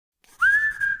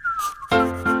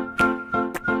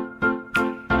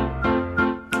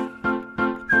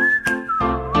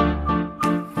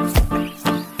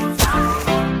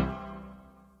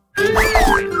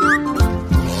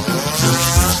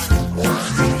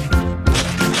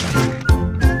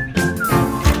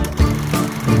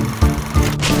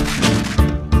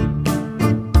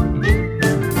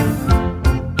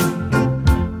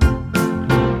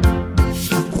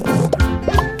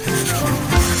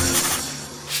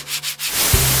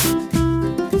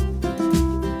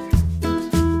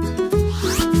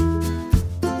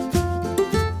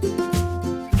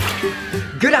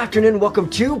afternoon, welcome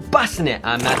to Bussn'it.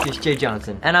 I'm Matthias J.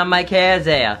 Johnson. And I'm Matthias.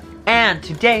 And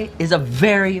today is a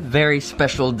very, very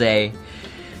special day.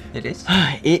 It is?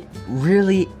 It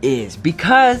really is,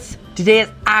 because today is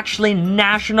actually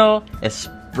National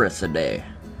Espresso Day.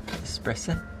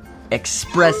 Espresso?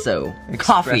 Espresso.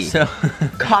 Coffee.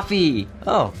 Coffee.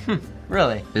 Oh,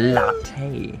 really?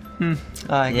 Latte.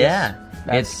 I Yeah.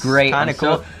 guess It's great. Kind of I'm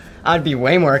so- cool. I'd be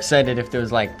way more excited if there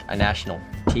was like a National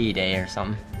Tea Day or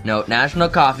something. No, National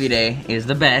Coffee Day is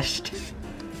the best.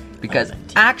 Because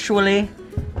actually,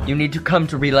 you need to come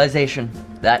to realization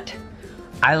that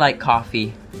I like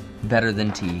coffee better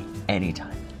than tea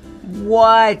anytime.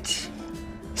 What?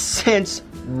 Since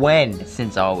when?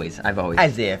 Since always. I've always.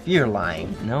 As if you're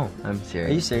lying. No, I'm serious.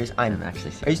 Are you serious? I'm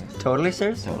actually Are you serious. totally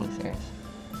serious? Totally serious.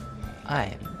 I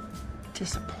am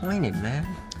disappointed, man.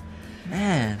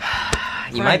 Man.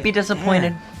 You might be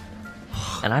disappointed,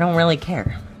 and I don't really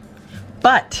care.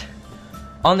 But,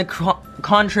 on the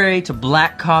contrary to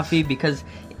black coffee, because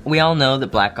we all know that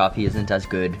black coffee isn't as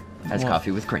good as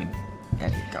coffee with cream. There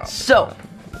you go. So,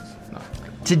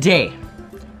 today,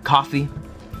 coffee,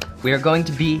 we are going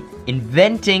to be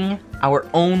inventing our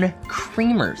own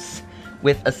creamers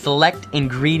with a select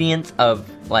ingredients of,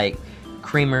 like,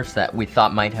 creamers that we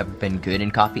thought might have been good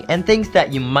in coffee and things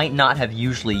that you might not have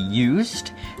usually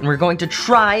used, and we're going to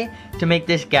try to make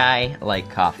this guy like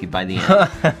coffee by the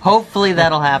end. Hopefully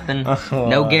that'll happen.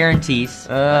 No guarantees.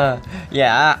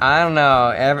 Yeah, I don't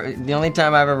know. The only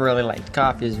time I've ever really liked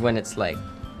coffee is when it's like,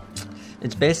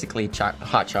 it's basically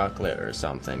hot chocolate or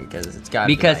something, because it's got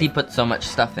Because he like, put so much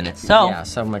stuff in it. So yeah,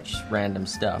 so much random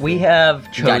stuff. we have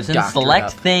You got chosen doctored select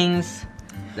up. things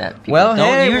that people Well,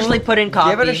 don't hey, usually put in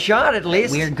coffee. Give it a shot at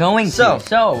least. We're going to.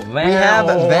 So, we have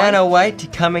Vanna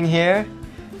White coming here.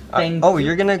 Thank Oh,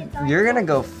 you're gonna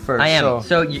go first. I am. So,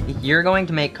 So you're going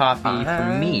to make coffee for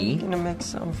me. I'm gonna make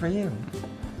some for you.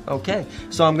 Okay.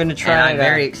 So I'm gonna try. And I'm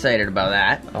very excited about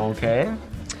that. Okay.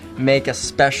 Make a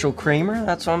special creamer.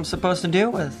 That's what I'm supposed to do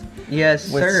with Yes,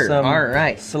 sir. some All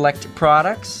right. selected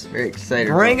products. Very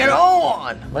excited. Bring it about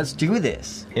on! Let's do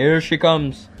this. that. Here she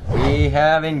comes. We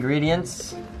have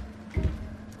ingredients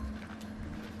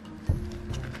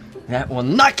that will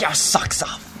knock your socks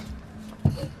off.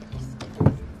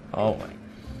 Oh my.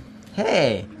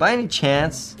 Hey, by any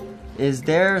chance, is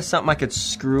there something I could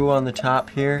screw on the top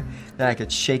here that I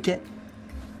could shake it?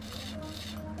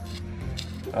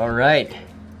 All right.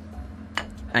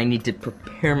 I need to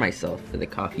prepare myself for the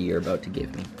coffee you're about to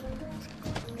give me.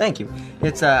 Thank you.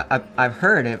 It's I've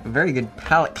heard a very good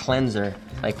palate cleanser.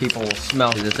 Like people will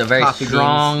smell. It's a very coffee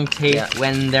strong beans. taste Yeah.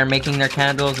 when they're making their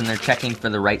candles and they're checking for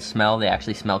the right smell. They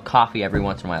actually smell coffee every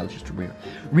once in a while just to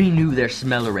renew their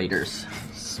smellerators.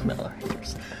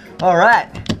 Smellerators. All right.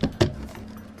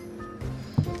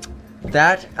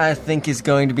 That I think is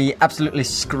going to be absolutely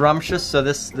scrumptious. So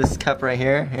this cup right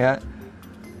here, yeah.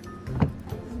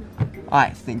 I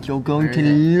think you're going Where to is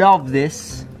it? love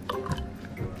this.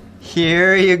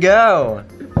 Here you go.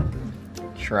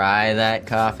 Try that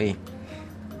coffee.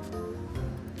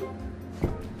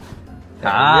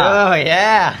 Ah. Oh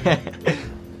yeah.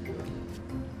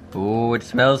 Ooh, it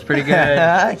smells pretty good.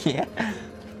 Yeah.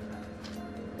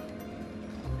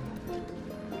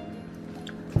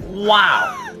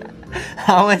 Wow.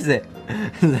 How is it?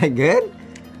 Is that good?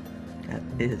 That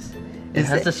is. It Is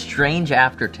has it? a strange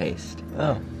aftertaste.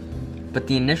 Oh. But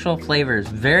the initial flavor is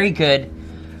very good,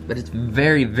 but it's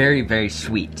very, very, very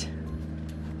sweet.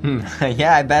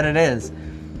 Yeah, I bet it is.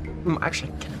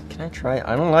 Actually, can I try it?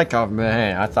 I don't like coffee, but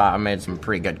hey, I thought I made some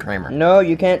pretty good creamer. No,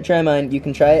 you can't try mine. You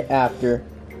can try it after.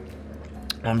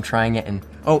 I'm trying it and...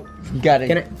 Oh, you gotta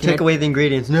Can take I- away the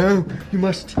ingredients. No, you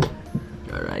must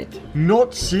Alright.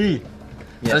 not see.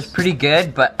 That was pretty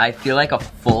good, but I feel like a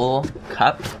full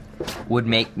cup would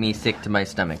make me sick to my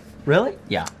stomach. Really?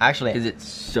 Yeah. Actually, Because it's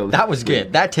so that was sweet.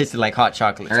 good. That tasted like hot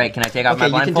chocolate. Alright, can I take off Okay,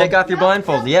 my you can blindfold? take off your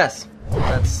blindfold, yes.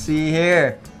 Let's see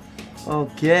here.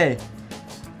 Okay.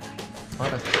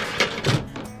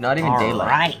 Not even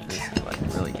daylight. Alright. This is like a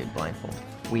really good blindfold.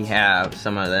 We have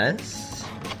some of this.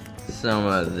 Some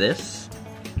of this.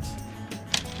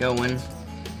 Going.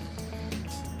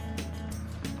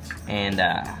 And,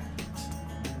 I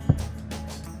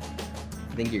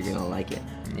think you're gonna like it.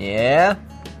 Yeah?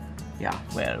 Yeah.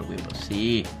 Well, we will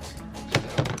see.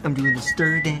 I'm doing the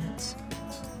stir dance.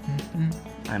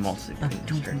 I'm also I'm gonna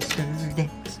doing start. the stir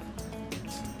dance.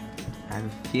 I have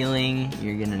a feeling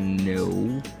you're gonna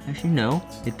know. Actually, no.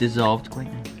 It dissolved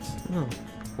quite nice. Oh.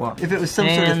 Well, if it was some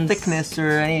sort of And- thickness or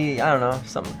any, I don't know,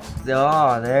 something.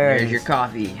 Oh, There's your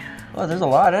coffee. Oh, there's a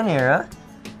lot in here, huh?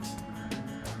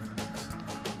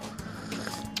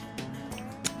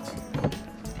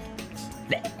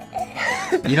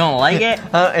 You don't like it?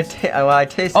 Well, I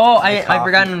taste. Oh, the I coffee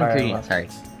forgot an far ingredient. less. Sorry.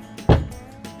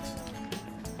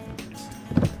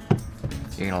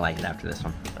 You're gonna like it after this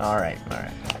one. All right.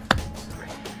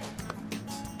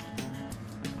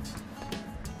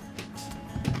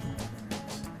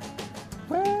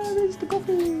 Where is the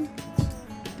coffee?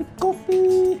 The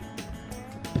coffee.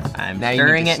 I'm Now you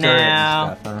stirring need it to stir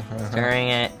now. and stuff. Stirring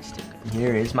it.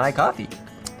 Here is my coffee.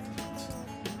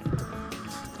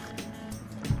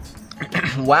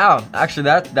 Wow, actually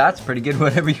that's pretty good.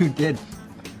 Whatever you did,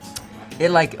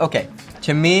 it okay.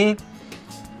 To me,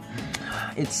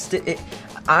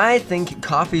 I think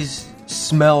coffee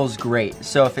smells great.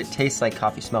 So if it tastes like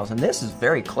coffee smells, and this is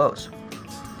very close.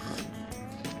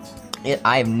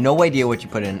 I have no idea what you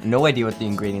put in, no idea what the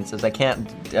ingredients is. I can't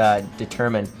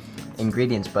determine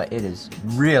ingredients, but it is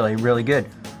really, really good.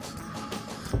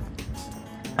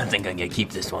 I think I'm gonna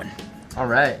keep this one. All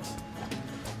right.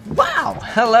 Wow.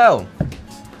 Hello.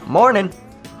 Morning.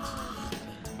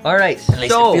 All right. At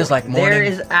least it feels like morning. There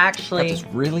is actually That's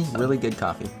just really, really good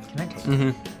coffee. Can I taste it?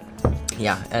 Mm-hmm.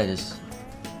 Yeah, that is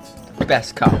the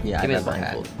best coffee I've Give me ever the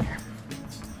had. blindfold.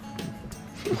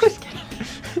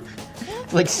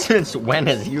 Since when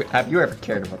have you ever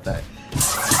cared about that?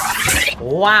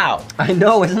 Wow. I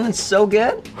know, isn't it so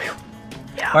good?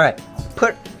 Yeah. All right,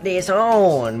 put this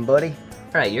on, buddy.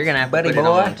 All right, you're gonna have to Buddy put it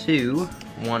boy. on to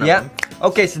one of Yeah. them.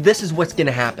 Okay, so this is what's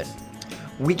gonna happen.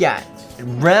 We got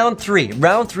round three.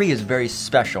 Round three is very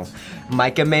special.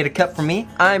 Micah made a cup for me.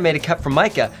 I made a cup for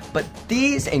Micah. But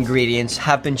these ingredients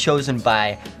have been chosen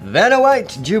by Vanna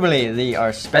White Jubilee,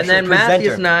 our special And then presenter.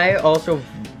 Matthias and I also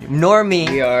Nor me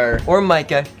we are or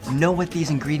Micah know what these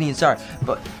ingredients are.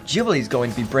 But Jubilee's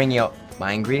going to be bringing out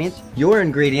my ingredients, your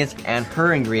ingredients, and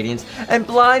her ingredients. And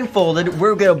blindfolded,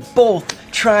 we're gonna both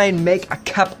try and make a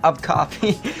cup of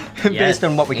coffee based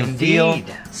on what we can feel,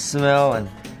 smell,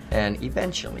 and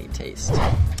eventually taste.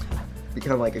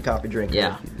 Become like a coffee drinker.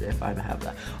 Yeah. If I have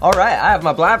that. All right, I have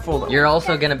my blindfold. You're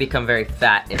also gonna become very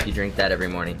fat if you drink that every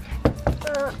morning.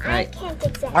 I Right. can't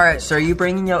exactly. All right, so are you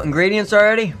bringing out ingredients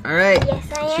already? All right. Yes,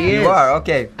 I am. She is. You are.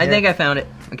 Okay. I think I found it.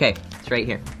 Okay, it's right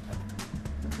here.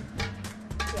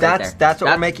 That's there. what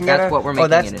we're making it. That's what we're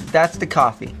making it in. That's the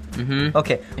coffee. Mm-hmm.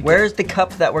 Okay, where's the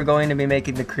cup that we're going to be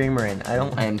making the creamer in? I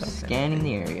don't. I am scanning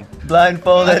the area.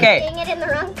 Blindfolded. Okay. Putting it in the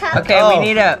wrong cup. Okay, Oh. we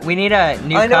need a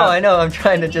new cup. I know. I'm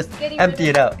trying to just Getting empty rid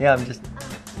it out. Yeah, I'm just.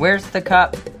 Where's the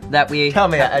cup that we? Tell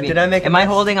me, that did I make a Am I mess?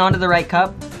 holding on to the right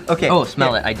cup? Okay. Oh,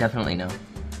 smell here. it. I definitely know.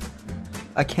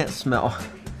 I can't smell.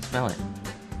 Smell it.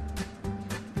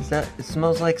 It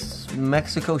smells like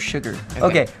Mexico sugar.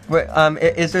 Okay.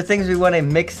 Is there things we want to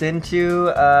mix into?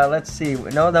 Let's see.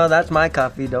 No, that's my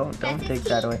coffee. Don't That's take a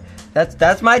that tea. away.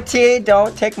 That's my tea.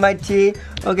 Don't take my tea.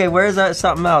 Okay, where's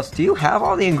something else? Do you have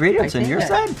all the ingredients I on think your that-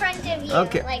 side? In front of you.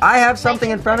 Okay. like- I have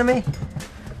something in front of me.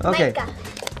 Okay. Micah,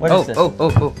 What is this?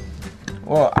 Oh.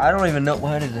 Well, I don't even know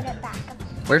what is put it. it back up.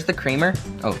 Where's the creamer?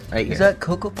 Oh, right here. Is that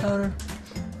cocoa powder?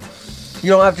 You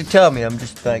don't have to tell me. I'm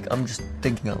just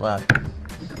thinking out loud.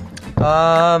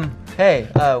 Hey,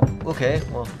 okay,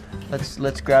 well,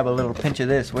 let's grab a little pinch of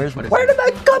this. Where did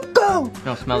my cup go?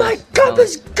 No, smell My this. cup Smell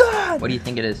is this. gone. What do you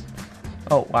think it is?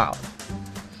 Oh, wow.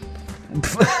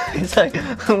 It's like,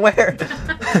 where?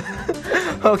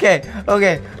 Okay.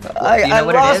 I know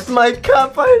what it lost is? my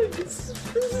cup. This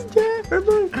is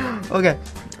terrible. Okay.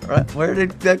 Right, where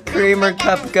did the creamer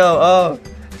cup go? Oh.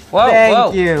 Whoa, Thank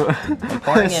whoa. you.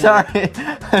 pouring in Sorry.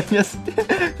 I'm just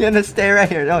gonna stay right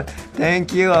here. No,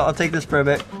 thank you. I'll take this for a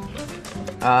bit.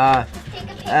 Take a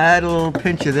picture. Add a little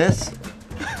pinch of this.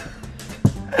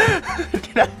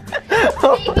 Maybe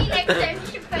next time you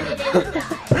should put it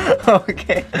inside.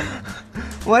 Okay.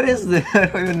 What is this? I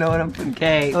don't even know what I'm putting.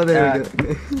 Okay. Oh, there we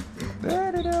go.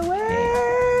 Where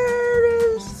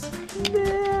is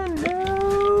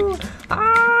no?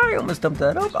 I almost dumped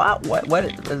that up. Ah, what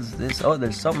is this? Oh,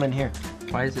 there's something in here.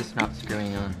 Why is this not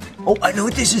screwing on? Oh, I know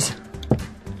what this is.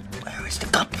 Where is the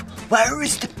cup? Where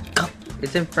is the cup?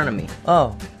 It's in front of me. Oh,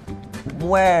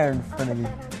 where in front of you?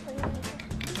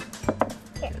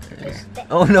 Here, just spit.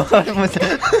 Oh no!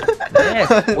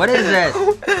 Yes. What is this?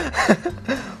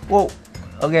 Whoa.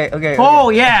 Okay. Oh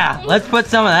yeah. Let's put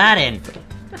some of that in.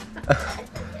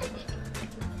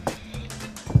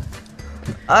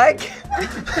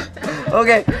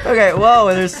 Okay. Whoa,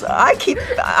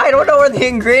 I don't know where the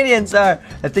ingredients are.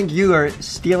 I think you are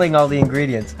stealing all the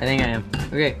ingredients. I think I am.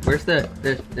 Okay. Where's the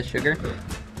sugar?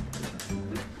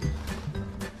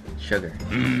 Sugar.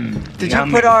 Did you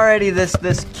put already this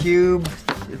cube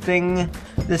thing?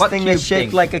 This What thing cube that's shaped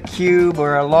thing? like a cube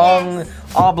or a long Yes.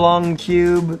 oblong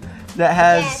cube that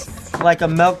has Yes. like a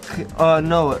milk.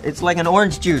 No, it's like an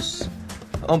orange juice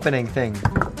opening thing.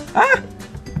 Ah!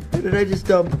 What did I just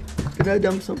dump? Did I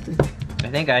dump something? I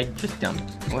think I just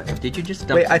dumped. What? Did you just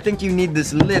dump? Wait, I think you need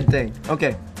this lid thing.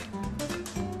 Okay.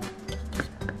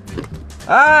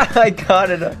 Ah, I got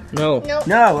it. No. Nope.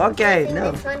 No, okay, Using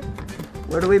no. This one.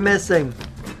 What are we missing?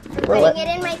 Putting it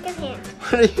in Micah's hand.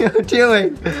 What are you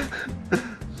doing?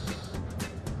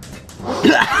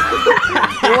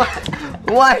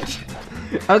 What?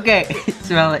 Okay,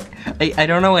 smell it. I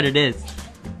don't know what it is.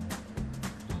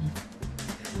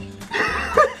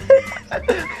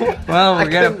 Well, I we're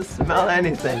gonna. couldn't smell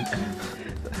anything.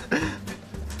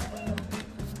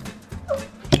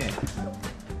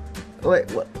 Wait,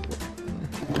 what?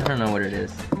 I don't know what it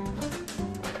is.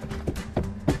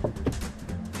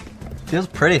 Feels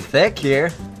pretty thick here.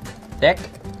 Thick?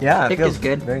 Yeah, Thick it feels is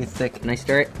good. Very thick. Can I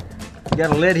stir it? You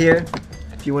got a lid here.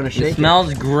 If you want to shake It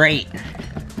smells great.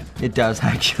 it does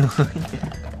actually. I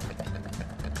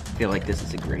feel like this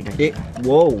is a great idea.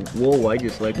 Whoa! I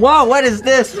just like. Whoa! What is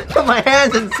this? Put my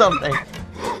hands in something.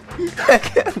 I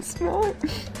can't smell it.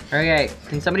 Okay,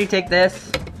 can somebody take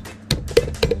this?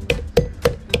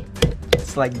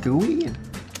 It's like gooey.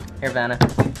 Here, Vanna.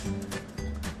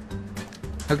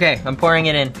 Okay, I'm pouring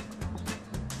it in.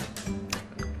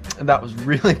 That was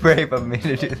really brave of me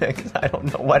to do that because I don't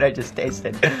know what I just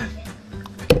tasted.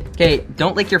 Okay,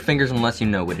 don't lick your fingers unless you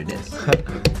know what it is.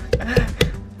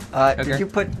 Okay.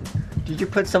 Did you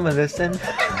put some of this in?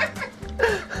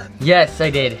 Yes, I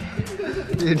did.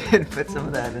 You did put some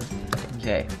of that in.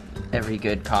 Okay, every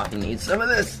good coffee needs some of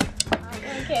this.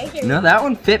 Okay, here. No, that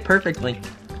one fit perfectly.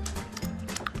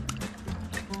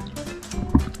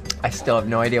 I still have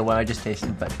no idea what I just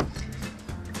tasted, but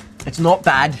it's not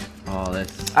bad. Oh,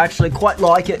 this. I actually quite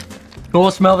like it. Go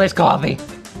smell this coffee.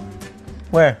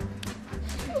 Where?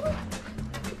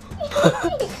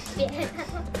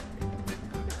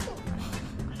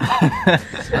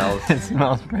 It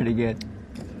smells pretty good.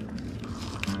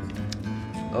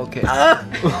 Okay.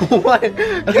 What?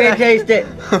 Okay, taste it.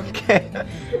 Okay.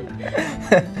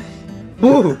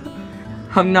 Ooh,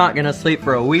 I'm not gonna sleep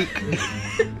for a week.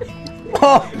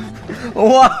 Oh,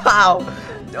 wow!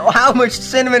 How much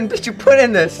cinnamon did you put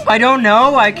in this? I don't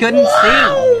know. I couldn't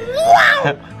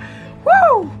see.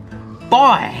 Woo!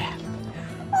 Boy.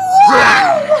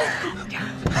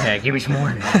 Okay, give me some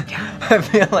more. I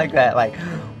feel like that, like,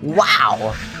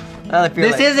 wow! I feel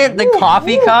This like, isn't the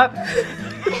coffee cup.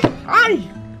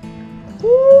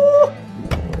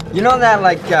 you know that,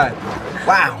 like,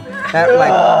 wow, that,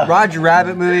 like, Roger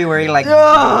Rabbit movie where he, like,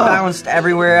 bounced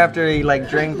everywhere after he, like,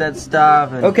 drank that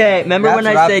stuff. And Okay, remember that's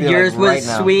when what I said feel yours like was right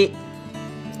now. sweet?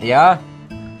 Yeah?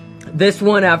 This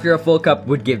one after a full cup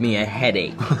would give me a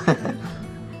headache. I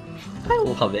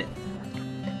love it.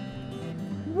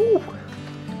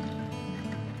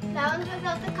 That one's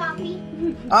without the coffee.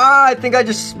 Ah, I think I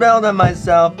just smelled it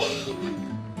myself.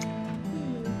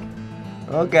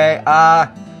 Okay,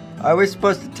 are we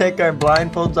supposed to take our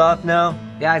blindfolds off now?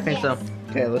 Yeah, I think so. Yes.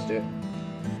 Okay, let's do it.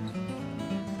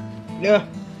 Yeah.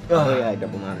 Oh yeah, I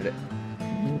double knotted it.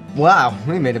 Wow,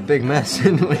 we made a big mess,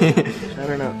 didn't we? I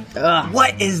don't know.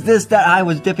 What is this that I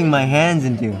was dipping my hands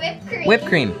into? Whipped cream. Whipped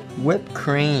cream. Whipped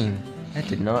cream. That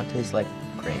did not taste like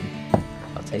cream.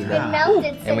 I'll tell you It that.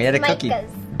 melted And we had a since cookie.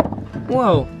 Micah's.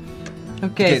 Whoa. Okay,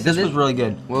 Okay, so this was really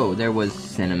good. Whoa, there was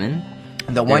cinnamon.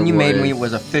 The one you made me was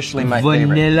was officially my favorite.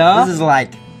 vanilla. This is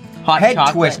like Hot head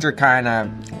chocolate. twister kind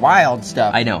of wild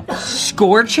stuff. I know.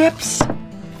 Score chips?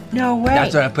 No way.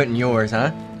 That's what I put in yours,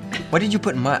 huh? What did you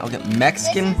put in mine? Okay,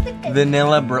 Mexican This is the good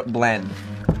vanilla blend.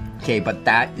 Okay, but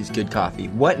that is good coffee.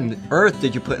 What in the earth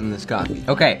did you put in this coffee?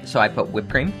 Okay, so I put whipped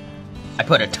cream. I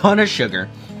put a ton of sugar.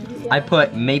 I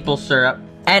put maple syrup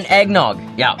and eggnog.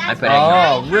 Yeah, I put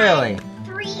eggnog. Oh, really?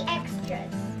 3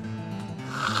 extras.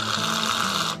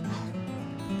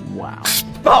 Wow.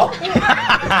 Oh!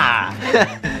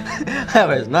 I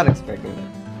was not expecting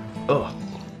that. Oh.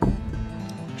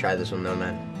 Try this one though,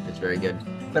 man. It's very good.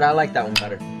 But I like that one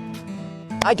better.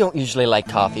 I don't usually like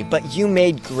coffee, but you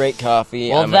made great coffee.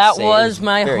 Well, I must that say. was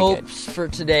my Very good. hopes for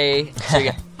today. So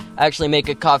you actually make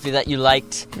a coffee that you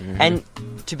liked. And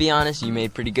to be honest, you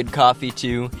made pretty good coffee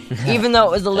too. Even though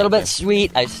it was a little bit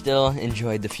sweet, I still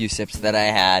enjoyed the few sips that I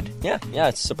had. Yeah,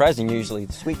 it's surprising usually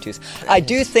sweet tooth. I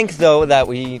do think though that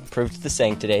we proved the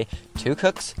saying today, 2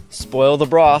 cooks spoil the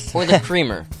broth. Or the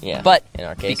creamer. Yeah, But in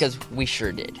our case. because we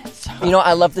sure did. So. You know,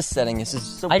 I love this setting. This is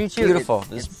so I do too. beautiful.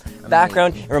 It's This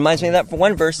background, it reminds me of that for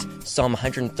one verse, Psalm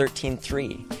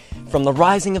 113:3. From the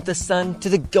rising of the sun to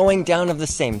the going down of the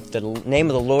same, the name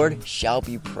of the Lord shall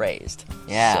be praised.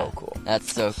 Yeah. So cool.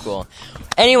 That's so cool.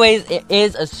 Anyways, it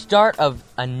is a start of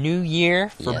a new year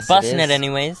for Yes, it Bussn'it is.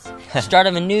 anyways. start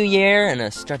of a new year and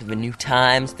a start of a new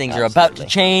times. Things are about to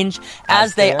change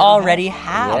as they already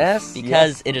have. Yes,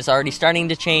 because it is already starting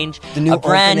to change. The new a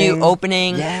brand new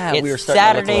opening. Yeah, it's we were starting to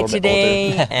Saturday look a little bit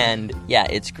today, older. and yeah,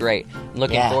 it's great.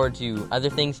 Looking forward to other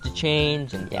things to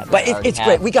change. And Yeah, but it's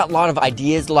great. We got a lot of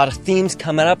ideas, a lot of themes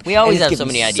coming up. We always and have it's so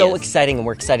gonna many be So ideas. exciting, and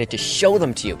we're excited to show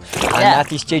them to you. I'm Yeah.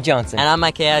 Matthias J. Johnson. And I'm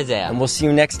Mike Isaiah. And we'll see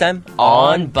you next time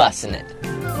on Bussn'it.